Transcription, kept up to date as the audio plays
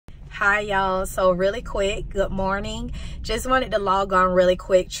Hi y'all. So really quick, good morning. Just wanted to log on really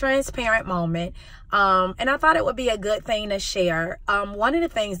quick, transparent moment. And I thought it would be a good thing to share. One of the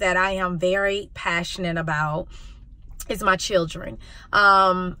things that I am very passionate about is my children.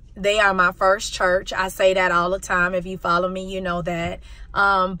 They are my first church. I say that all the time. If you follow me, you know that.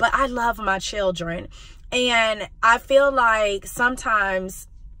 But I love my children. And I feel like sometimes,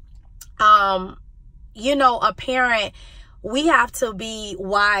 you know, a parent, we have to be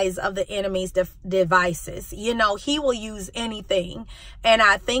wise of the enemy's devices. You know, he will use anything. And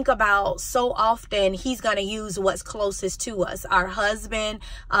I think about so often he's going to use what's closest to us. Our husband,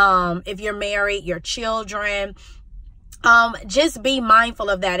 if you're married, your children. Just be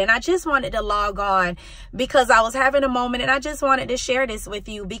mindful of that. And I just wanted to log on because I was having a moment and I just wanted to share this with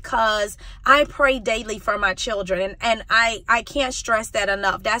you because I pray daily for my children. And I can't stress that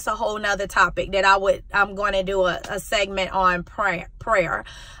enough. That's a whole nother topic that I'm going to do a segment on prayer,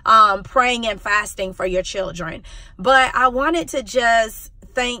 praying and fasting for your children. But I wanted to just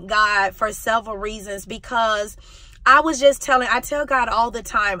thank God for several reasons because I tell God all the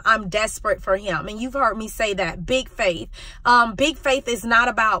time, I'm desperate for him. And you've heard me say that. Big faith. Big faith is not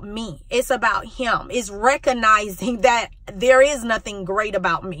about me. It's about him. It's recognizing that there is nothing great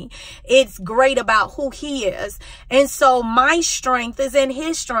about me. It's great about who he is. And so my strength is in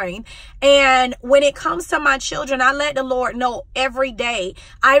his strength. And when it comes to my children, I let the Lord know every day.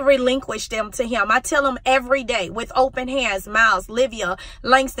 I relinquish them to him. I tell him every day with open hands, Miles, Livia,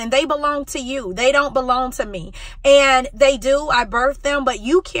 Langston, they belong to you. They don't belong to me. And they do. I birthed them, but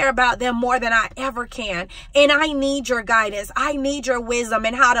you care about them more than I ever can. And I need your guidance. I need your wisdom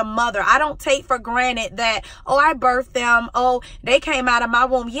and how to mother. I don't take for granted that, oh, I birthed them. Oh, they came out of my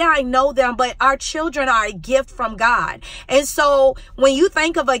womb. Yeah, I know them, but our children are a gift from God. And so when you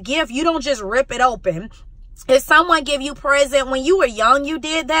think of a gift, you don't just rip it open. If someone give you present when you were young, you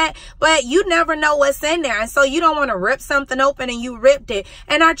did that, but you never know what's in there. And so you don't want to rip something open and you ripped it.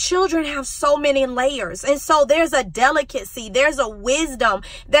 And our children have so many layers. And so there's a delicacy, there's a wisdom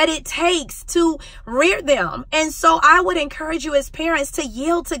that it takes to rear them. And so I would encourage you as parents to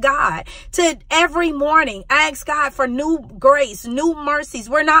yield to God, to every morning ask God for new grace, new mercies.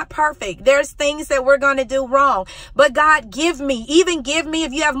 We're not perfect. There's things that we're going to do wrong, but God, give me,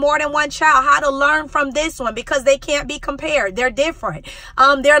 if you have more than one child, how to learn from this one. Because they can't be compared. They're different.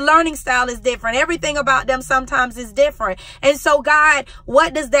 Their learning style is different. Everything about them sometimes is different. And so, God,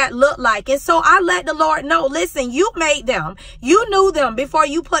 what does that look like? And so I let the Lord know, listen, you made them. You knew them before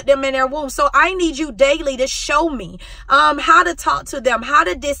you put them in their womb. So I need you daily to show me how to talk to them, how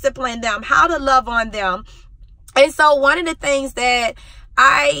to discipline them, how to love on them. And so one of the things that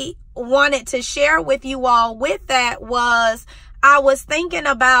I wanted to share with you all with that was I was thinking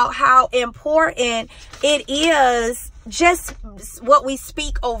about how important it is just what we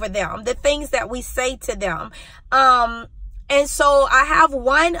speak over them, the things that we say to them. And so I have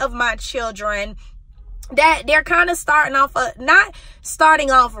one of my children that they're kind of not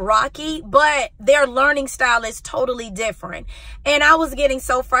starting off rocky, but their learning style is totally different. And I was getting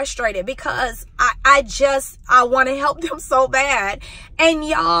so frustrated because I want to help them so bad. And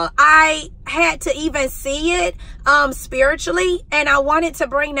y'all, I had to even see it spiritually. And I wanted to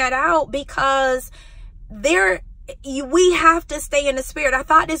bring that out because we have to stay in the spirit. I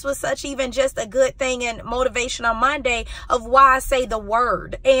thought this was such even just a good thing in Motivational Monday of why I say the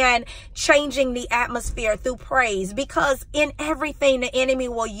word and changing the atmosphere through praise, because in everything the enemy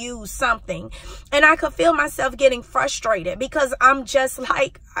will use something. And I could feel myself getting frustrated because I'm just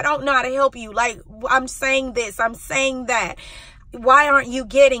like, I don't know how to help you. Like, I'm saying this, I'm saying that. Why aren't you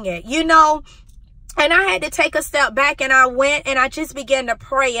getting it? You know? And I had to take a step back and I went and I just began to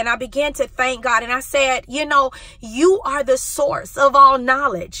pray and I began to thank God. And I said, you know, you are the source of all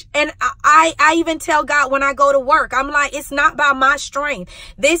knowledge. And I even tell God when I go to work, I'm like, it's not by my strength.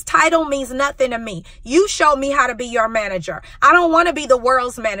 This title means nothing to me. You show me how to be your manager. I don't want to be the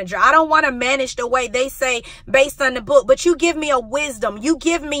world's manager. I don't want to manage the way they say based on the book, but you give me a wisdom. You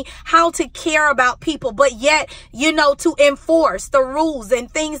give me how to care about people, but yet, you know, to enforce the rules and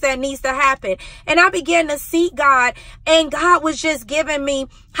things that needs to happen. And I began to seek God, and God was just giving me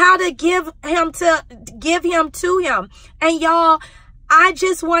how to give him to him. And y'all, I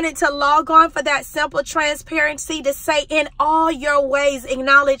just wanted to log on for that simple transparency to say, in all your ways,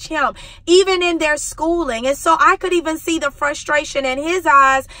 acknowledge him, even in their schooling. And so I could even see the frustration in his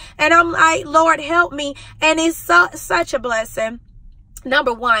eyes. And I'm like, Lord, help me. And it's such a blessing.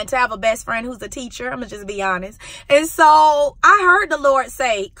 Number one, to have a best friend who's a teacher. I'm gonna just be honest. And so I heard the Lord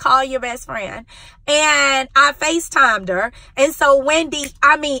say, call your best friend. And I FaceTimed her. And so Wendy,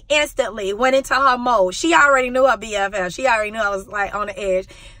 instantly went into her mode. She already knew her BFF. She already knew I was like on the edge.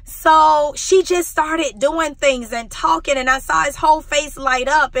 So she just started doing things and talking, and I saw his whole face light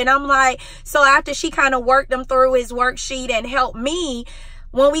up. And I'm like, so after she kind of worked him through his worksheet and helped me,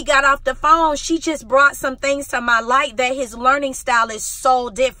 when we got off the phone, she just brought some things to my light that his learning style is so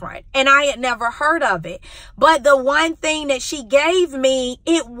different. And I had never heard of it. But the one thing that she gave me,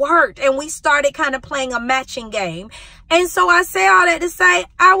 it worked. And we started kind of playing a matching game. And so I say all that to say,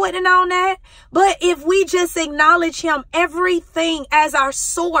 I wouldn't have known that. But if we just acknowledge him, everything as our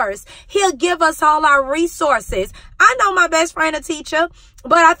source, he'll give us all our resources. I know my best friend a teacher,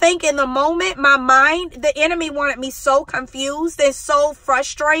 but I think in the moment, my mind, the enemy wanted me so confused and so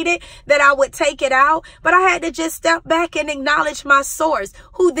frustrated that I would take it out. But I had to just step back and acknowledge my source,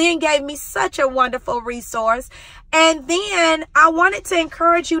 who then gave me such a wonderful resource. And then I wanted to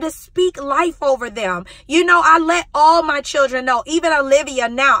encourage you to speak life over them. You know, I let all my children know, even Olivia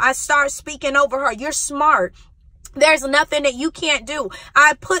now, I start speaking over her. You're smart. There's nothing that you can't do.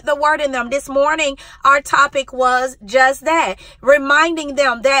 I put the word in them. This morning, our topic was just that, reminding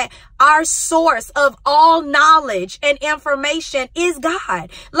them that our source of all knowledge and information is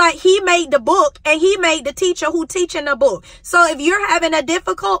God. Like he made the book and he made the teacher who teaching the book. So if you're having a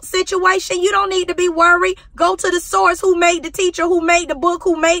difficult situation, you don't need to be worried. Go to the source who made the teacher, who made the book,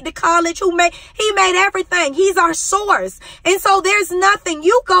 who made the college, he made everything. He's our source. And so there's nothing.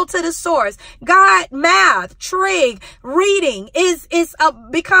 You go to the source. God, math, trig, reading is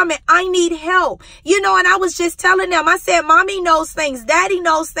becoming, I need help. You know, and I was just telling them, I said, mommy knows things, daddy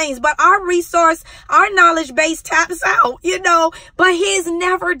knows things, but our resource, our knowledge base taps out, you know, but his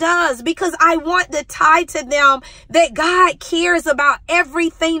never does, because I want to tie to them that God cares about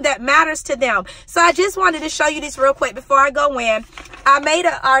everything that matters to them. So I just wanted to show you this real quick before I go in. I made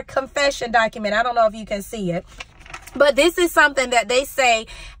our confession document. I don't know if you can see it, but this is something that they say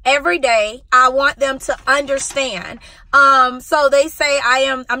every day. I want them to understand. So they say,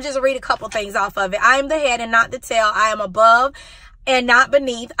 I'm just read a couple things off of it. I am the head and not the tail. I am above and not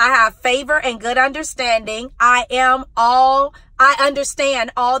beneath. I have favor and good understanding. I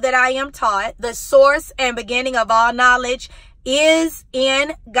understand all that I am taught. The source and beginning of all knowledge is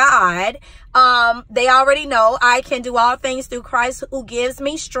in God. They already know I can do all things through Christ who gives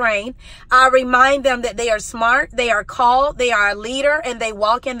me strength. I remind them that they are smart, they are called, they are a leader, and they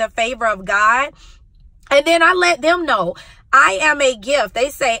walk in the favor of God. And then I let them know I am a gift. They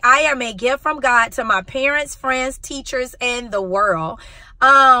say I am a gift from God to my parents, friends, teachers, and the world.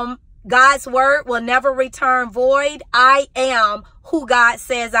 God's word will never return void. I am who God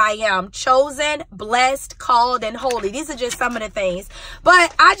says I am, chosen, blessed, called, and holy. These are just some of the things.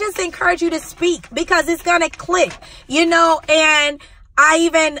 But I just encourage you to speak, because it's going to click, you know. And I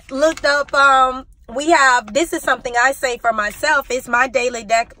even looked up, this is something I say for myself. It's my daily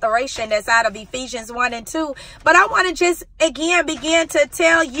declaration that's out of Ephesians 1 and 2. But I want to just, again, begin to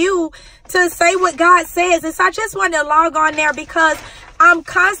tell you to say what God says. And so I just want to log on there, because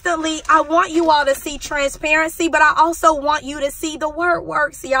I want you all to see transparency, but I also want you to see the word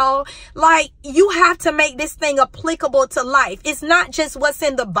works, y'all. Like, you have to make this thing applicable to life. It's not just what's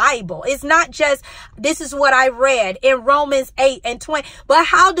in the Bible. It's not just, this is what I read in Romans 8 and 20, but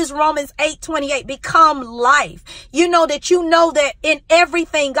how does Romans 8:28 become life? You know, that in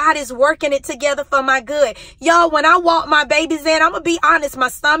everything, God is working it together for my good. Y'all, when I walked my babies in, I'm going to be honest, my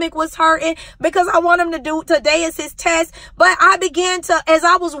stomach was hurting because I want him to do, today is his test, but I began to, as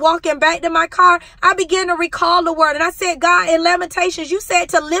I was walking back to my car, I began to recall the word. And I said, God, in Lamentations, you said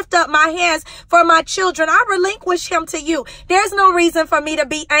to lift up my hands for my children. I relinquish him to you. There's no reason for me to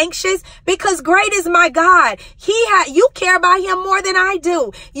be anxious, because great is my God. You care about him more than I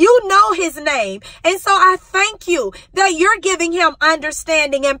do. You know his name. And so I thank you that you're giving him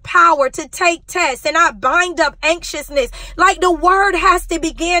understanding and power to take tests. And I bind up anxiousness. Like, the word has to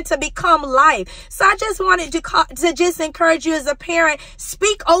begin to become life. So I just wanted to just encourage you as a parent.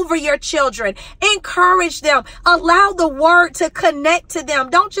 Speak over your children. Encourage them. Allow the word to connect to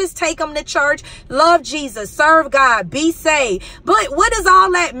them. Don't just take them to church. Love Jesus. Serve God. Be saved. But what does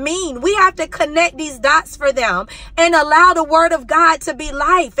all that mean? We have to connect these dots for them and allow the word of God to be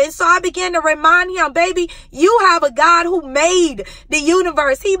life. And so I began to remind him, baby, you have a God who made the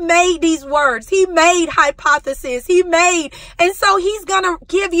universe. He made these words. He made hypotheses. And so he's going to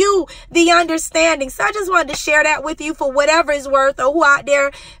give you the understanding. So I just wanted to share that with you for whatever it's worth, or know who out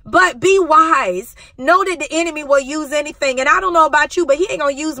there, but be wise. Know that the enemy will use anything. And I don't know about you, but he ain't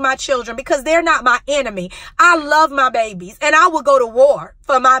gonna use my children because they're not my enemy. I love my babies and I will go to war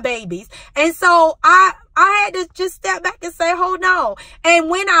for my babies. And so I had to just step back and say, hold on. And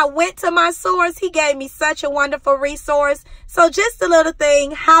when I went to my source, he gave me such a wonderful resource. So just a little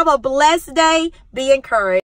thing. Have a blessed day. Be encouraged.